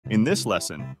In this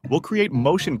lesson, we'll create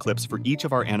motion clips for each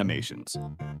of our animations.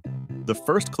 The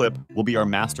first clip will be our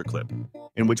master clip,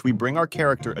 in which we bring our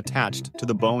character attached to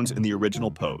the bones in the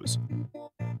original pose.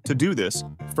 To do this,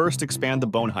 first expand the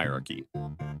bone hierarchy.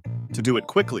 To do it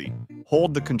quickly,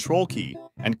 hold the Control key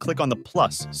and click on the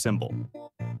plus symbol.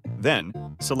 Then,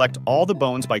 select all the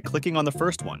bones by clicking on the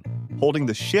first one, holding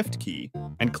the Shift key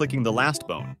and clicking the last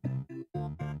bone.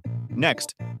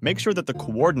 Next, make sure that the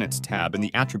Coordinates tab in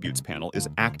the Attributes panel is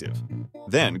active.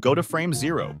 Then, go to frame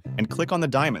 0 and click on the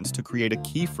diamonds to create a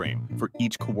keyframe for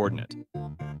each coordinate.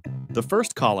 The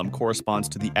first column corresponds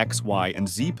to the X, Y, and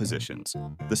Z positions,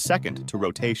 the second to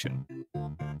rotation.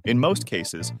 In most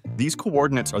cases, these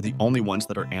coordinates are the only ones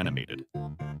that are animated.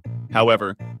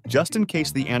 However, just in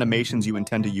case the animations you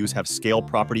intend to use have scale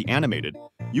property animated,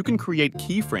 you can create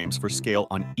keyframes for scale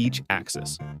on each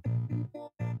axis.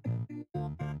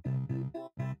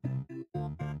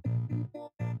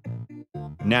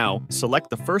 Now, select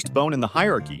the first bone in the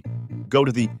hierarchy, go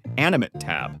to the Animate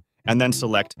tab, and then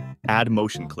select Add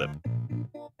Motion Clip.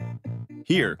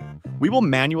 Here, we will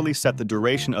manually set the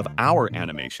duration of our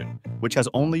animation, which has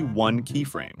only one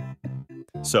keyframe.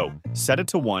 So, set it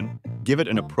to 1, give it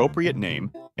an appropriate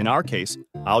name. In our case,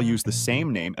 I'll use the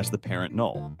same name as the parent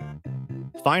null.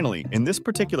 Finally, in this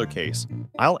particular case,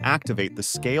 I'll activate the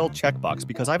Scale checkbox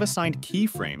because I've assigned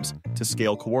keyframes to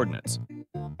scale coordinates.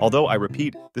 Although, I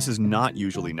repeat, this is not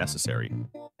usually necessary.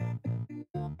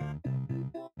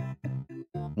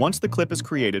 Once the clip is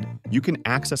created, you can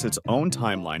access its own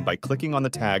timeline by clicking on the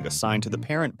tag assigned to the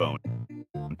parent bone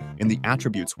in the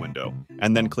Attributes window,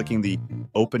 and then clicking the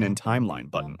Open in Timeline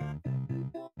button.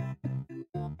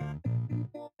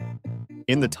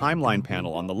 In the Timeline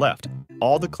panel on the left,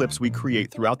 all the clips we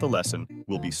create throughout the lesson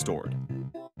will be stored.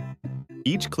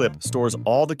 Each clip stores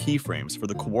all the keyframes for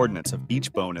the coordinates of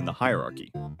each bone in the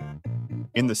hierarchy.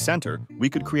 In the center, we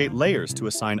could create layers to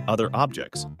assign other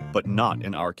objects, but not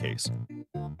in our case.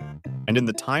 And in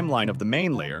the timeline of the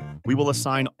main layer, we will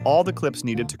assign all the clips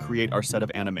needed to create our set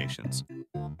of animations.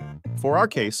 For our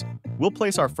case, we'll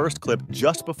place our first clip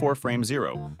just before frame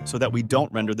 0 so that we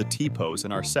don't render the T-pose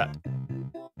in our set.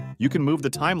 You can move the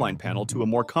timeline panel to a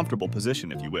more comfortable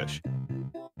position if you wish.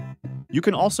 You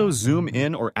can also zoom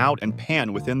in or out and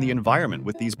pan within the environment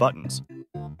with these buttons.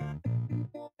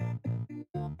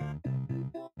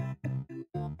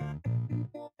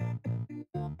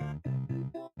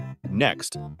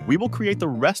 Next, we will create the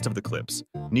rest of the clips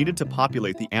needed to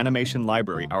populate the animation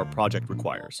library our project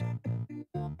requires.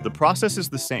 The process is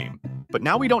the same, but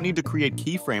now we don't need to create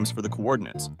keyframes for the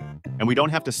coordinates, and we don't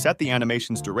have to set the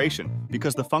animation's duration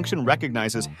because the function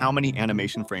recognizes how many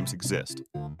animation frames exist.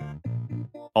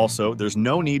 Also, there's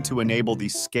no need to enable the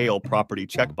Scale property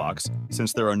checkbox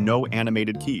since there are no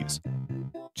animated keys.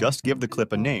 Just give the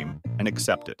clip a name and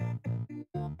accept it.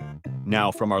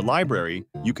 Now, from our library,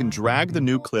 you can drag the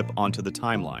new clip onto the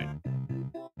timeline.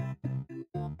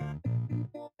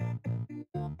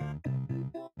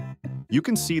 You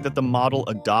can see that the model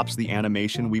adopts the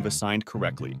animation we've assigned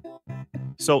correctly.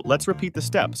 So let's repeat the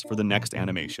steps for the next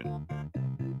animation.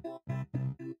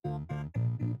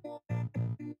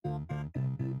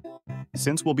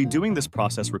 Since we'll be doing this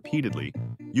process repeatedly,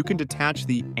 you can detach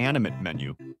the Animate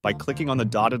menu by clicking on the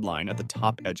dotted line at the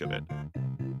top edge of it.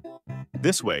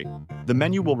 This way, the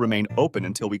menu will remain open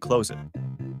until we close it.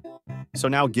 So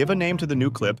now give a name to the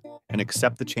new clip and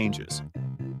accept the changes.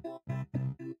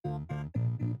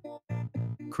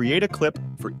 Create a clip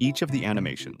for each of the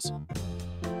animations.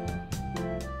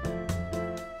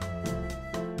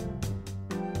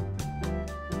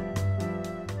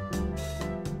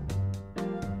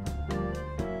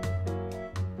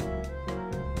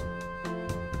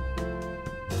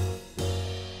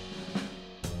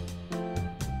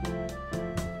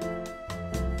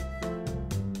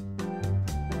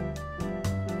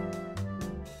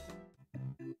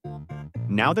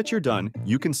 Now that you're done,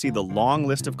 you can see the long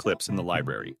list of clips in the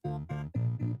library.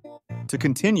 To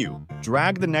continue,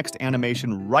 drag the next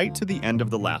animation right to the end of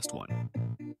the last one.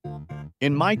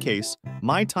 In my case,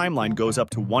 my timeline goes up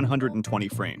to 120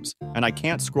 frames, and I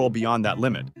can't scroll beyond that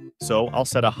limit, so I'll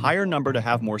set a higher number to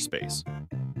have more space.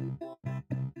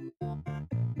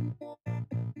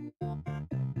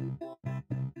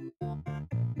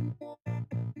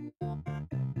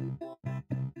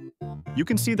 You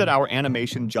can see that our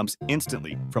animation jumps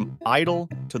instantly from idle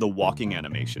to the walking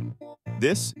animation.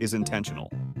 This is intentional.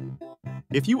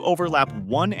 If you overlap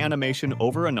one animation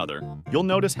over another, you'll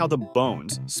notice how the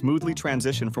bones smoothly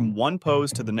transition from one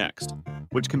pose to the next,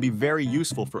 which can be very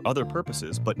useful for other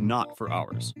purposes, but not for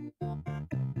ours.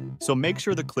 So make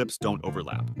sure the clips don't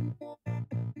overlap.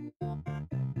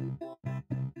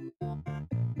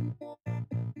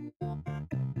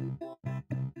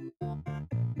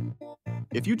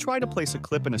 If you try to place a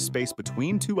clip in a space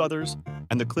between two others,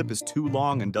 and the clip is too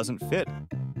long and doesn't fit,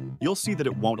 you'll see that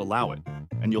it won't allow it,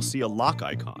 and you'll see a lock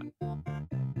icon.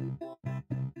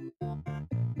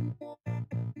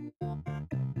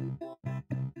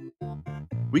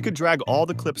 We could drag all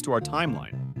the clips to our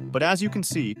timeline, but as you can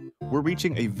see, we're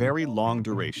reaching a very long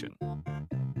duration.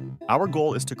 Our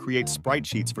goal is to create sprite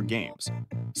sheets for games,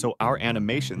 so our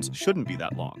animations shouldn't be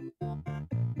that long.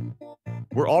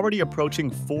 We're already approaching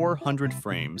 400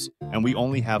 frames, and we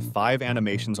only have 5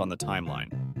 animations on the timeline.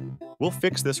 We'll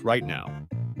fix this right now.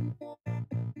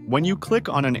 When you click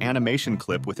on an animation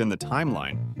clip within the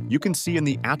timeline, you can see in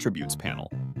the Attributes panel,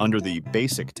 under the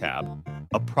Basic tab,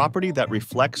 a property that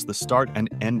reflects the start and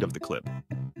end of the clip.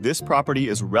 This property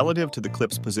is relative to the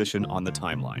clip's position on the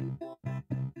timeline.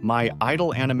 My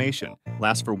idle animation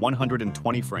lasts for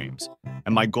 120 frames,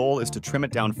 and my goal is to trim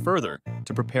it down further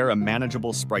to prepare a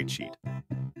manageable sprite sheet.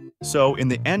 So in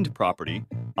the End property,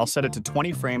 I'll set it to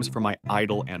 20 frames for my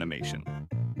idle animation.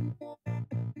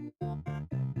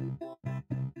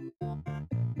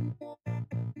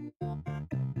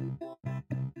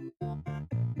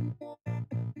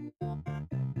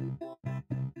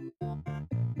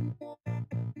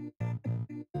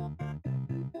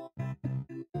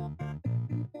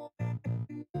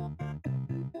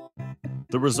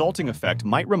 The resulting effect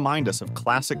might remind us of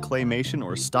classic claymation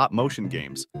or stop-motion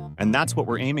games, and that's what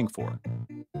we're aiming for.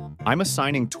 I'm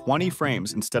assigning 20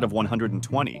 frames instead of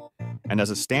 120, and as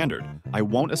a standard, I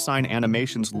won't assign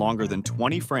animations longer than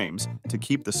 20 frames to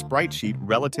keep the sprite sheet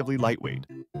relatively lightweight.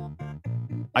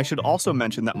 I should also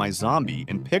mention that my zombie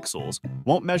in pixels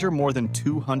won't measure more than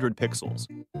 200 pixels.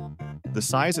 The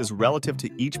size is relative to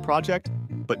each project,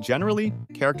 but generally,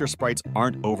 character sprites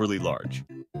aren't overly large.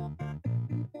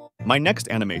 My next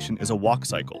animation is a walk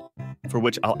cycle, for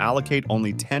which I'll allocate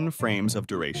only 10 frames of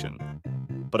duration.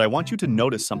 But I want you to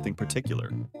notice something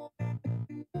particular.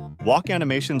 Walk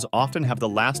animations often have the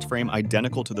last frame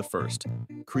identical to the first,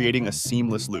 creating a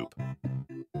seamless loop.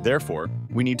 Therefore,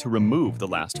 we need to remove the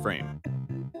last frame.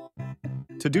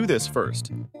 To do this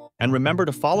first, and remember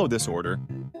to follow this order,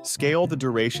 scale the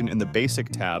duration in the Basic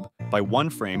tab by 1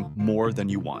 frame more than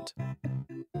you want.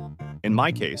 In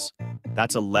my case,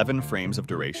 that's 11 frames of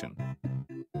duration.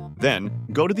 Then,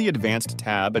 go to the Advanced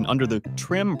tab and under the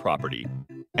Trim property,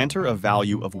 enter a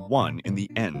value of 1 in the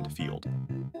End field.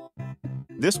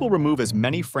 This will remove as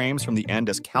many frames from the end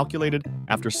as calculated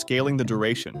after scaling the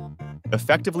duration,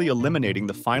 effectively eliminating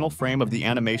the final frame of the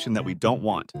animation that we don't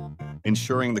want,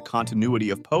 ensuring the continuity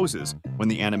of poses when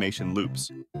the animation loops.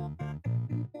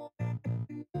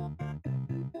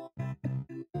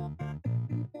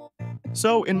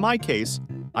 So, in my case,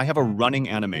 I have a running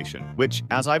animation, which,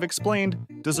 as I've explained,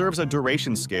 deserves a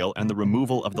duration scale and the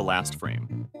removal of the last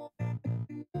frame.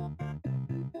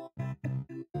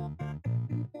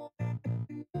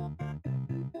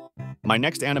 My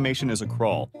next animation is a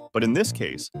crawl, but in this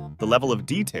case, the level of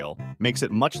detail makes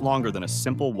it much longer than a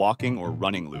simple walking or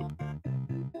running loop.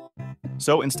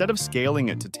 So instead of scaling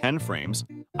it to 10 frames,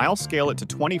 I'll scale it to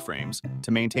 20 frames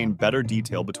to maintain better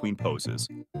detail between poses.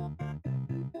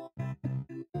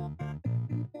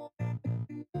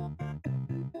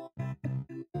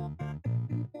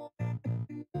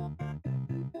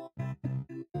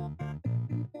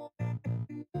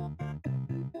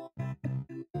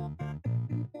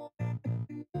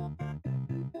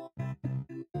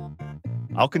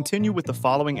 I'll continue with the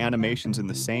following animations in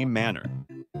the same manner.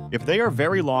 If they are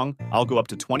very long, I'll go up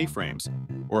to 20 frames,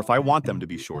 or if I want them to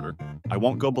be shorter, I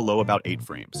won't go below about 8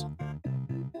 frames.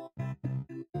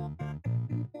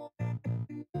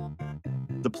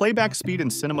 The playback speed in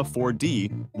Cinema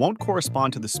 4D won't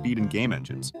correspond to the speed in game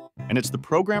engines, and it's the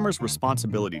programmer's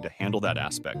responsibility to handle that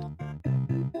aspect.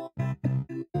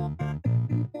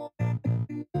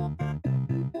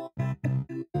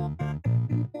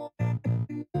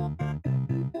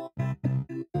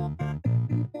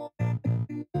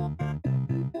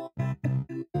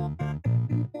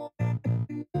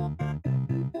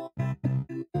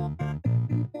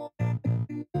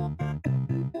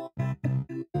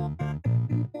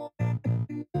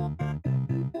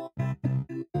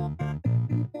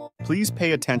 Please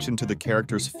pay attention to the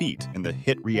character's feet in the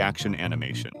hit reaction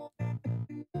animation.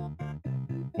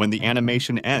 When the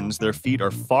animation ends, their feet are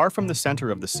far from the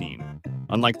center of the scene,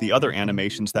 unlike the other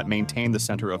animations that maintain the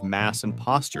center of mass and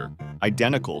posture,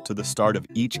 identical to the start of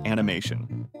each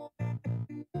animation.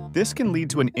 This can lead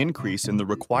to an increase in the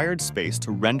required space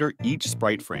to render each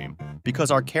sprite frame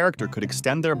because our character could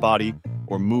extend their body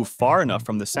or move far enough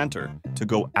from the center to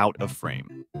go out of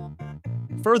frame.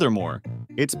 Furthermore,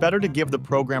 it's better to give the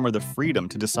programmer the freedom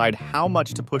to decide how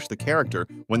much to push the character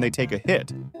when they take a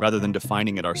hit, rather than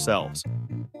defining it ourselves.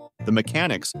 The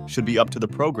mechanics should be up to the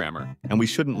programmer, and we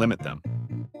shouldn't limit them.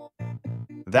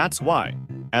 That's why,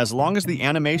 as long as the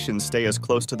animations stay as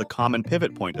close to the common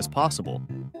pivot point as possible,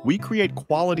 we create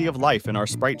quality of life in our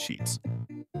sprite sheets.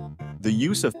 The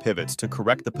use of pivots to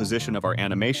correct the position of our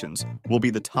animations will be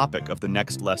the topic of the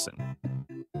next lesson.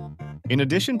 In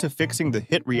addition to fixing the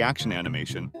hit reaction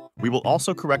animation, we will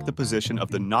also correct the position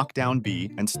of the knockdown B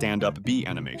and stand-up B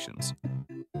animations.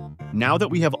 Now that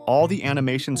we have all the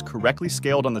animations correctly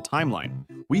scaled on the timeline,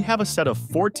 we have a set of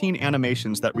 14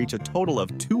 animations that reach a total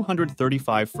of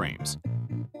 235 frames.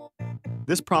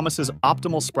 This promises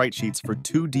optimal sprite sheets for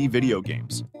 2D video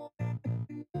games.